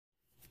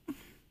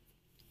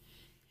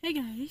Hey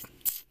guys,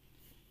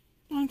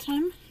 long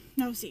time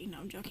no see. No,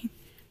 I'm joking.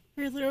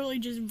 I literally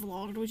just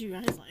vlogged what you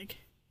guys like.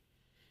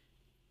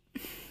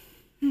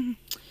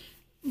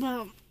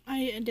 Well,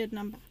 I did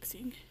an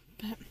unboxing,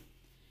 but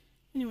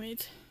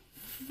anyways,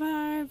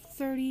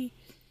 5:30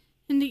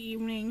 in the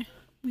evening.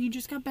 We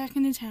just got back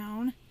into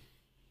town.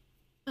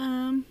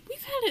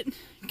 We've had it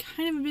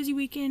kind of a busy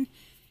weekend.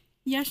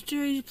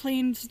 Yesterday's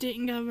plans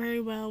didn't go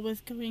very well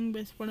with going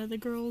with one of the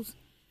girls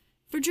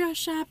for dress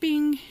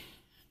shopping.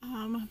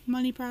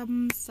 Money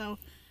problems, so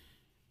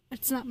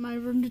it's not my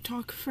room to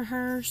talk for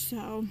her,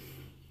 so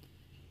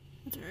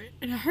that's alright.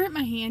 And I hurt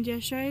my hand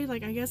yesterday.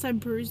 Like, I guess I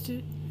bruised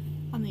it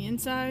on the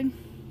inside,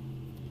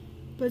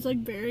 but it's like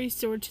very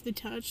sore to the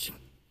touch.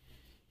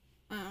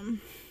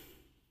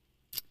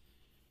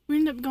 We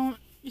ended up going,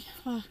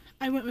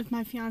 I went with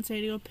my fiance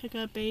to go pick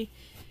up a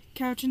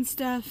couch and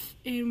stuff,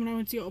 and when I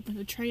went to go open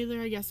the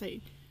trailer, I guess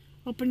I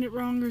opened it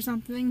wrong or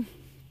something.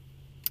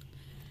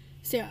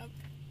 So yeah,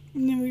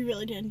 and then we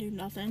really didn't do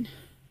nothing.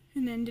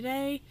 And then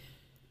today,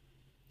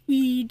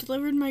 we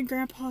delivered my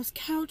grandpa's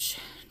couch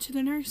to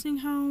the nursing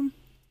home.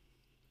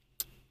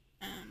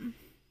 And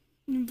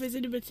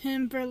visited with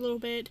him for a little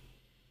bit.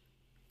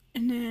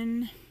 And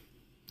then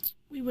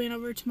we went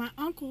over to my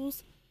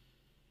uncle's,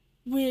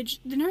 which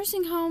the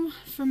nursing home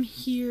from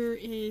here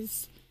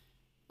is,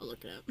 I'll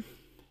look it up.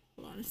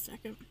 Hold on a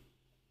second.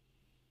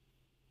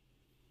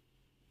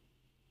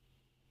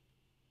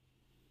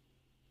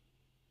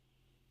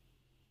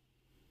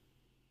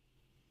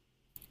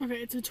 Okay,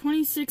 it's a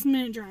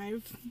 26-minute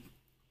drive.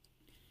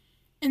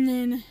 And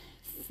then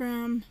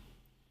from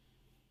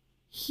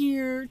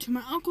here to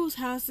my uncle's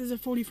house is a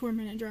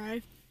 44-minute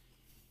drive.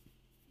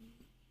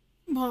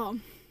 Well,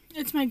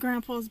 it's my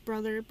grandpa's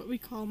brother, but we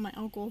call him my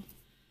uncle.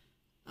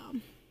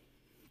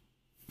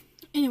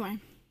 Anyway,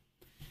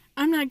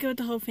 I'm not good with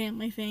the whole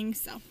family thing,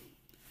 so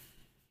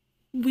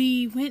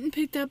we went and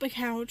picked up a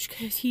couch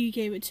because he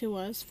gave it to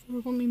us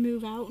for when we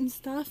move out and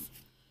stuff.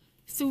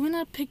 So when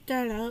I picked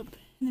that up,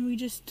 and then we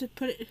just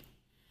took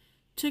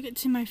it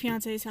to my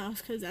fiance's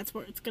house because that's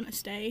where it's gonna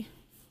stay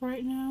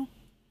right now.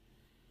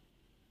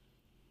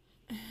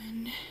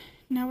 And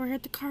now we're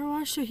at the car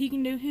wash so he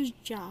can do his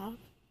job.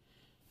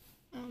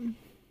 Other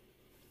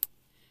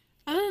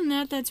than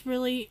that, that's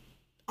really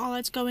all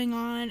that's going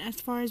on as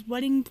far as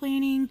wedding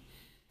planning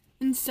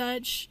and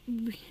such.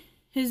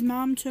 His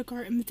mom took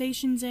our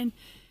invitations in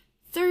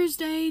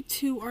Thursday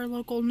to our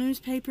local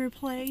newspaper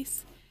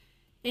place,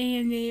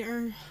 and they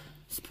are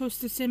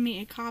supposed to send me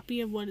a copy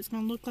of what it's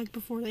going to look like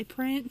before they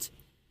print.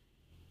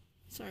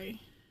 Sorry,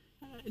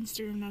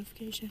 Instagram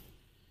notification.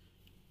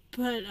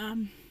 But,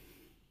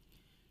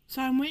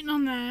 so I'm waiting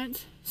on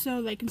that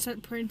so they can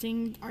start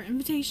printing our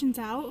invitations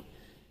out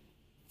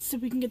so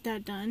we can get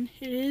that done.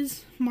 It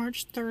is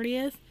March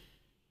 30th,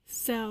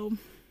 so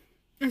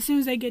as soon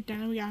as they get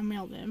done, we gotta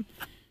mail them.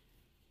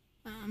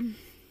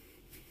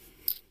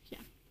 Yeah.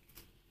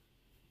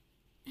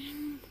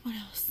 And what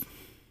else?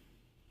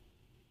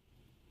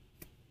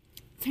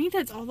 I think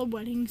that's all the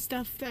wedding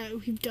stuff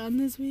that we've done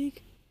this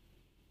week.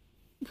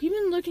 We've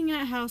been looking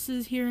at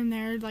houses here and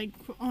there, like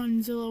on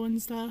Zillow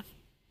and stuff.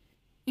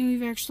 And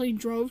we've actually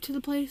drove to the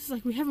places.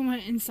 Like, we haven't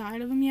went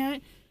inside of them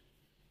yet,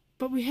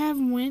 but we have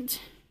went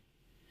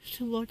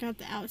to look at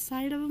the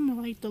outside of them,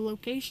 or like the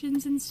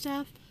locations and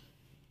stuff.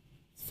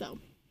 So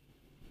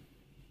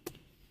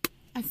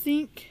I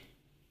think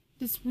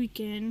this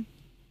weekend,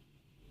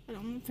 I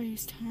don't want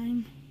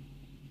FaceTime.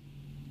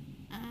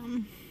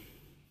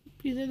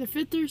 Either the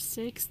 5th or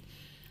 6th,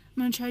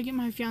 I'm gonna try to get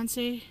my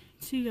fiance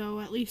to go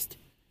at least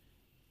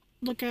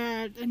look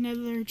at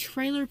another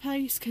trailer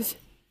place, because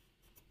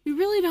we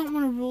really don't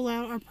want to rule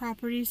out our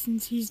property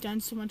since he's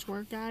done so much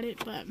work at it,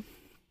 but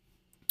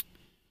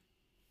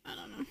I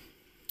don't know.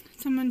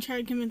 So I'm going to try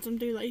to convince him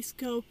to like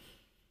go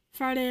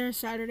Friday or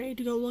Saturday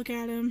to go look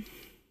at him.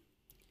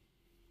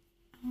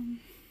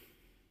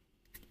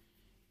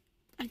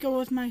 I go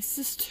with my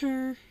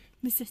sister,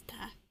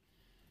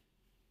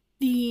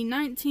 the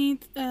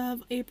 19th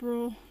of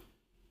April,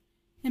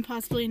 and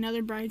possibly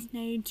another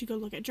bridesmaid to go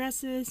look at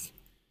dresses.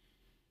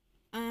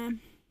 And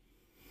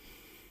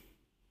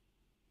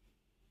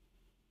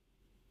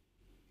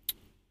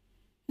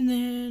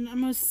then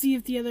I'm going to see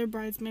if the other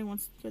bridesmaid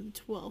wants to go the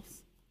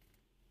 12th.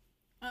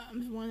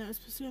 The one that was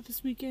supposed to go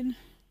this weekend.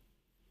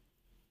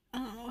 I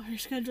don't know what her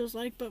schedule's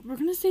like, but we're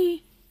going to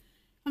see.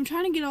 I'm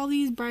trying to get all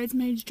these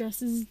bridesmaids'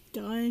 dresses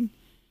done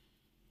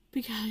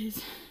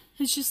because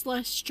it's just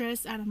less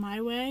stress out of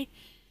my way.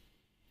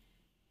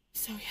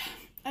 So yeah,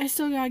 I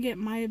still got to get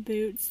my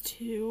boots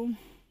too.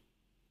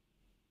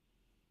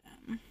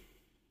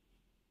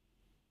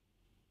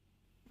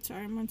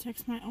 Sorry, I'm going to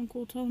text my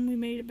uncle, tell him we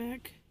made it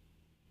back.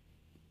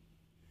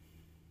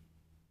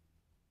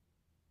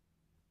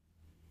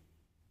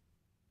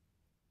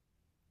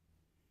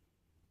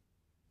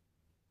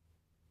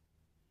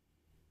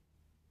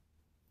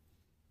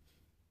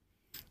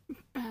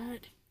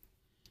 But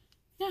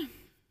yeah,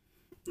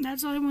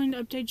 that's all I wanted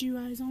to update you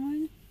guys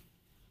on.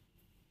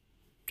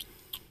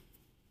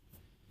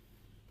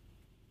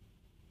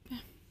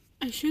 Yeah.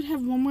 I should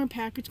have one more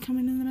package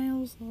coming in the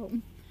mail, so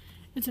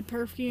it's a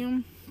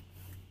perfume.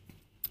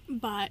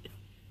 But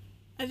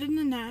other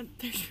than that,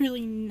 there's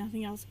really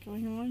nothing else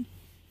going on.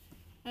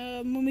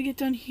 When we get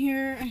done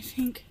here, I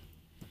think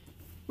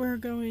I'm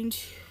going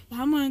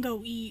to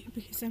go eat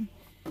because I'm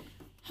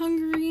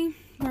hungry.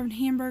 We're having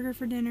hamburger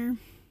for dinner.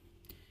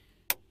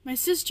 My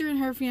sister and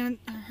her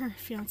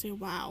fiance,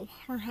 wow,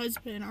 her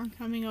husband are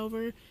coming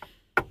over,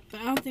 but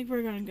I don't think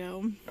we're gonna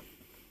go.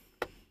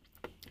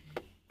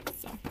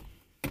 So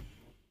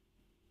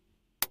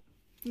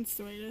that's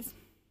the way it is.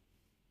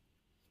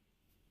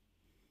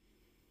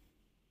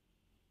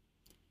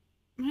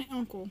 My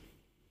uncle,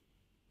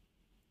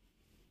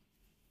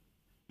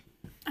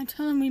 I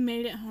told him we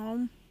made it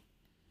home.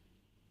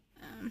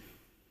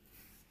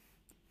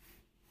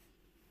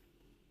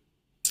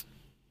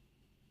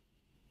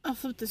 I'll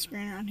flip the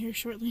screen around here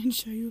shortly and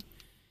show you.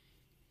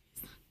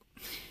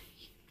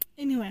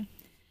 Anyway,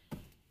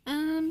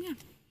 yeah,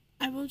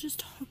 I will just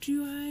talk to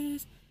you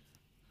guys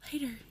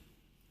later.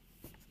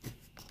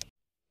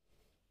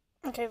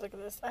 Okay, look at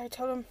this. I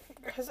told him,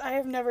 because I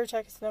have never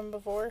texted him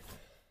before,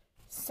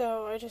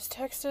 so I just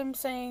texted him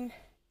saying,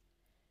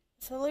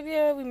 "It's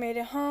Olivia, we made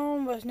it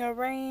home with no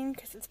rain,"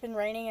 because it's been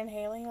raining and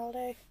hailing all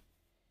day.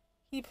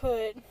 He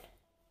put,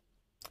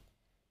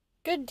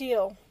 "Good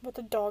deal," with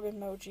a dog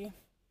emoji.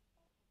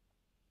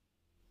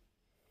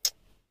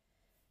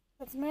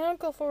 That's my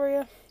uncle for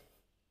you.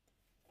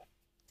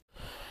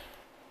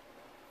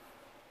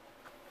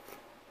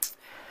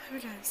 Hey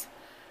guys,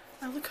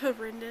 I look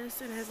horrendous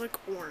and I look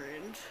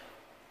orange.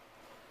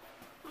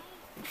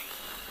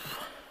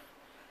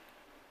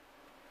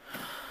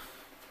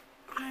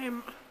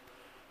 I'm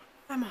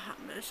a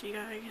hot mess, you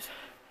guys.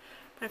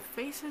 My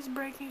face is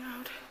breaking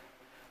out.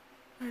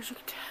 As you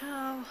can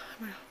tell,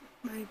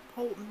 my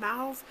whole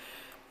mouth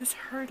is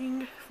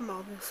hurting from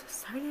all this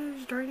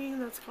sinus draining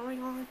that's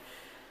going on.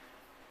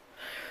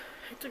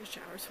 I took a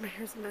shower, so my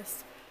hair's a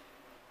mess.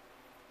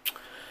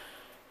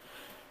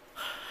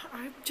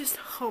 I'm just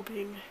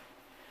hoping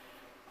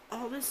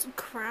all this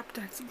crap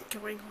that's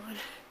going on.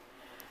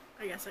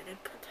 I guess I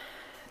could put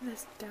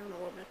this down a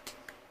little bit,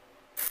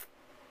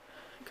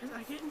 because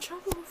I get in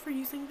trouble for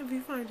using the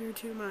viewfinder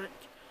too much.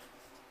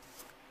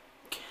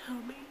 Kill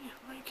me,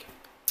 like,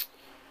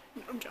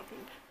 no, I'm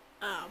joking.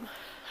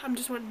 I'm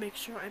just wanting to make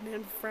sure I'm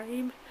in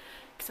frame,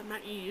 because I'm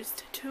not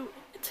used to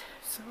it,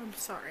 so I'm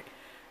sorry.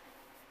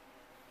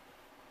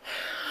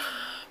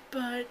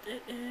 But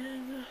it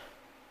is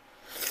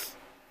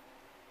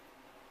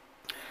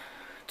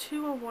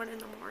 2:01 in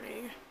the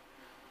morning.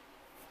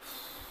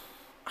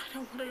 I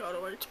don't want to go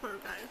to work tomorrow,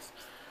 guys.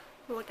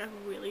 Like, I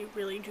really,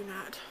 really do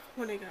not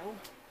want to go.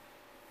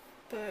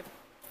 But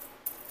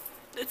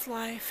it's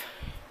life.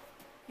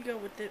 You go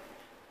with it.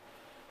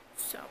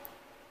 So,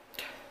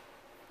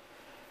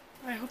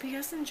 I hope you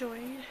guys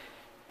enjoyed.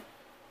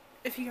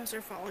 If you guys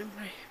are following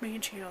my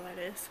main channel, that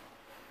is.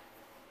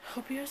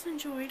 Hope you guys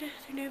enjoyed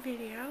the new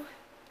video.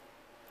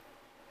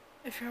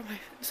 If you're on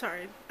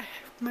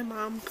my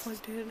mom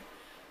plugged in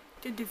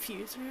the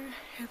diffuser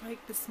and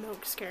like the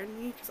smoke scared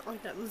me because all I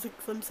got was a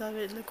glimpse of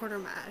it in the corner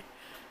of my eye.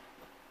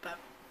 But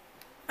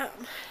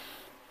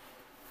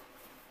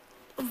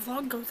the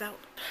vlog goes out.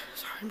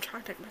 Sorry, I'm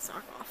trying to take my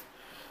sock off.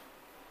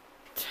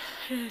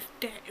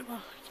 Today,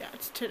 well, yeah,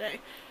 it's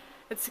today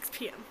at 6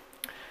 p.m.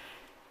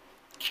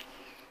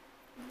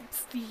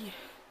 It's the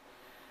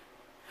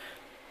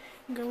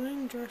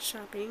going dress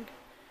shopping.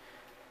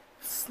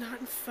 It's not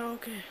in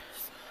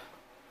focus.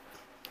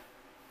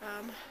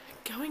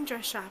 Going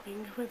dress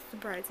shopping with the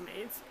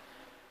bridesmaids.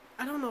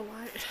 I don't know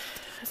why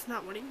it's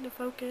not wanting to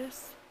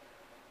focus.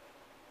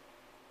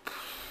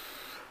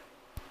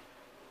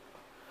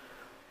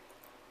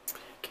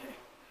 Okay.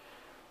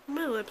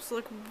 My lips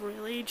look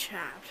really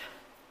chapped.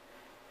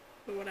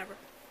 But whatever.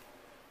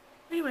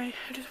 Anyway,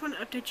 I just want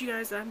to update you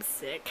guys that I'm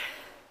sick.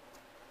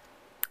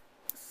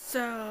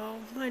 So,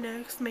 my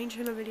next main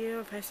channel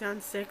video, if I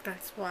sound sick,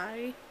 that's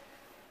why.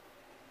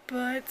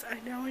 But I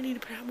know I need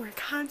to put out more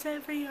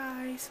content for you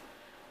guys.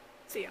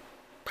 So yeah.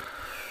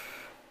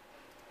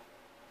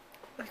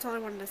 That's all I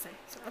wanted to say.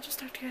 So I'll just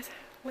talk to you guys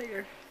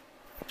later.